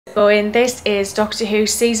Going. This is Doctor Who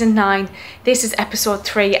Season 9. This is Episode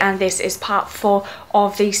 3 and this is Part 4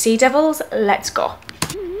 of the Sea Devils. Let's go.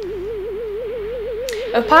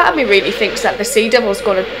 A part of me really thinks that the Sea Devil's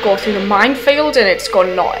going to go through the minefield and it's going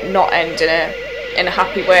to not end in a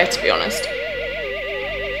happy way, to be honest.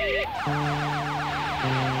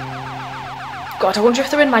 God, I wonder if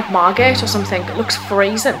they're in like Margate or something. It looks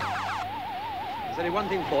freezing. There's only one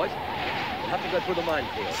thing for it. We'll have to go through the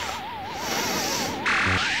minefield.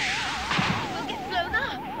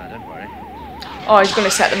 Don't worry. Oh, he's going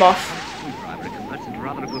to set them off. I reckon that's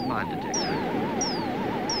rather a good mine detector.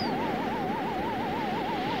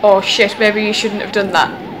 Oh shit, maybe you shouldn't have done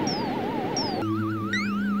that.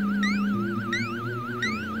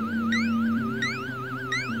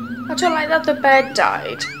 I don't like that the bed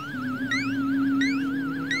died.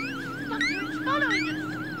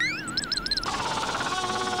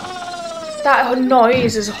 That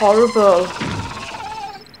noise is horrible.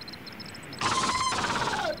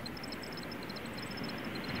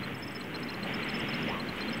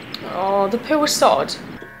 Oh, the poor sod.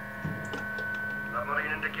 That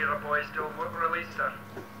marine indicator boy still released, sir.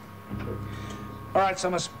 All right,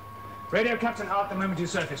 Summers. Radio Captain Hart the moment you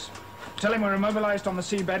surface. Tell him we're immobilized on the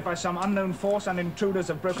seabed by some unknown force and intruders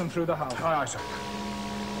have broken through the hull. Aye, aye, sir.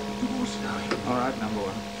 All right, number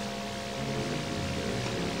one.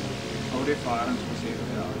 Hold your fire and we'll see who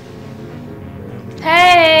they are.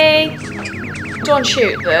 Hey! Don't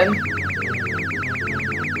shoot them.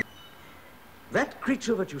 That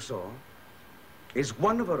creature that you saw is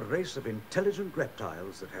one of a race of intelligent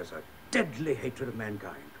reptiles that has a deadly hatred of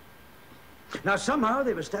mankind. Now, somehow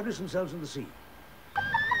they've established themselves in the sea.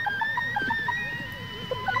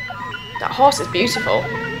 That horse is beautiful.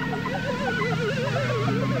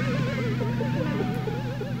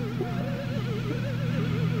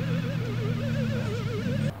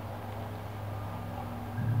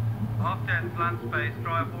 Half dead, land space,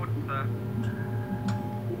 dry water, sir.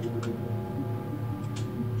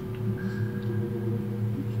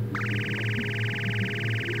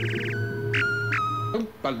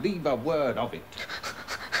 Don't believe a word of it.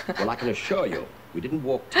 Well, I can assure you, we didn't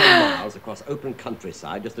walk 10 miles across open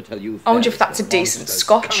countryside just to tell you. I wonder if that's a decent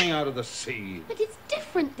scotch. Coming out of the sea. But it's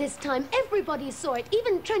different this time. Everybody saw it,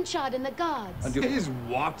 even Trenchard and the guards. And his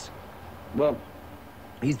what? Well,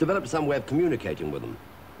 he's developed some way of communicating with them.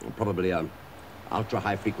 Probably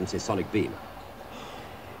ultra-high frequency sonic beam.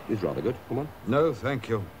 He's rather good. Come on. No, thank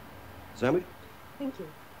you. Sandwich? Thank you.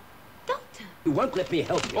 Doctor! You won't let me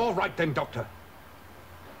help you. All right then, Doctor.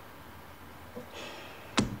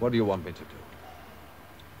 What do you want me to do?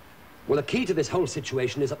 Well, the key to this whole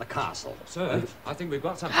situation is at the castle. Sir, I think we've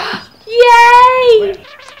got something. Yay!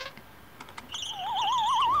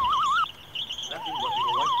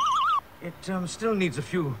 It still needs a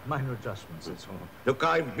few minor adjustments, that's all. Look,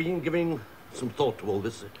 I've been giving some thought to all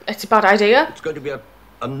this. It's a bad idea. It's going to be an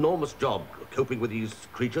enormous job coping with these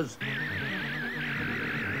creatures.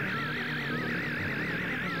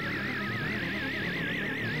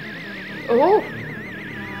 Oh.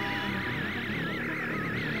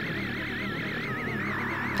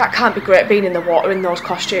 That can't be great being in the water in those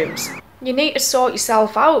costumes. You need to sort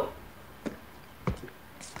yourself out.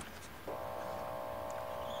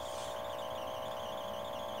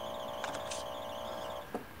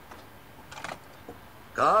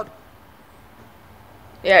 Guard?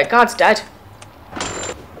 Yeah, guard's dead.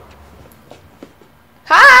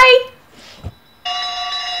 Hi!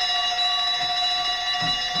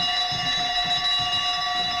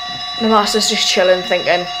 The master's just chilling,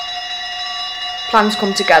 thinking. Plans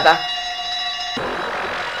come together.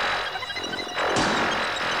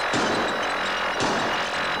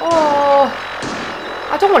 Oh,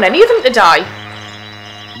 I don't want any of them to die.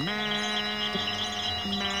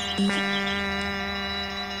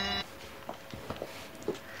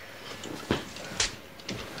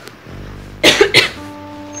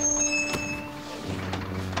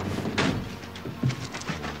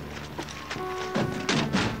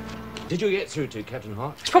 Did you get through to Captain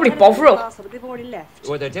Hart? It's probably Bovril. But they've already left.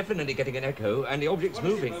 Well, they're definitely getting an echo, and the object's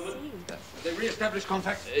moving. They re-established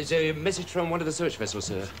contact. It's a message from one of the search vessels,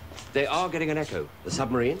 sir. They are getting an echo. The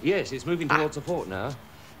submarine? Yes, it's moving towards the port now.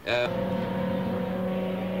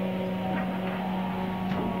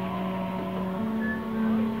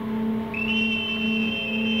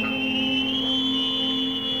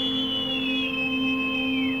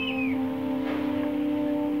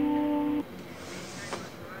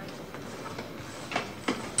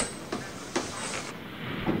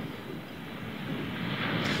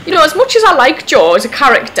 You know, as much as I like Joe as a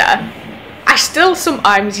character, I still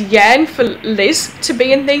sometimes yearn for Liz to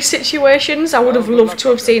be in these situations. I would have loved to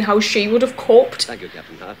have seen how she would have coped Thank you,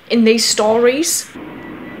 Captain Hart. in these stories.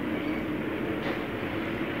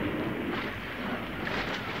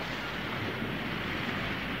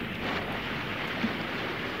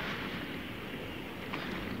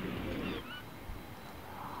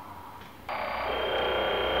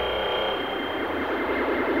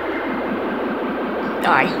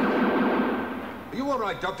 Aye. Are you all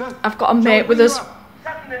right, Doctor? I've got a mate with us.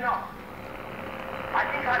 Certainly not.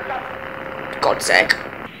 I think I've got it. God's sake.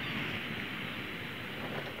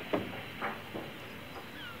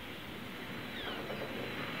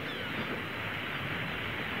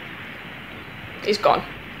 He's gone.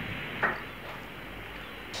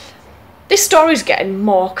 This story's getting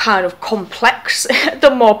more kind of complex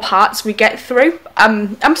the more parts we get through.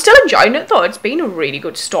 I'm still enjoying it though. It's been a really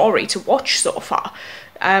good story to watch so far.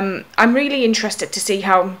 I'm really interested to see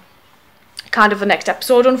how kind of the next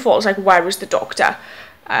episode unfolds. Like, where is the Doctor?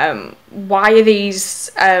 Why are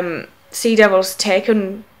these Sea Devils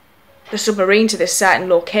taking the submarine to this certain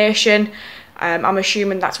location? I'm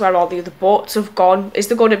assuming that's where all the other boats have gone. Is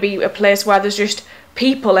there going to be a place where there's just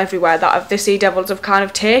people everywhere that the Sea Devils have kind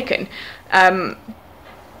of taken?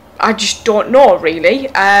 I just don't know really,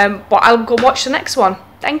 but I'll go watch the next one.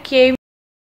 Thank you.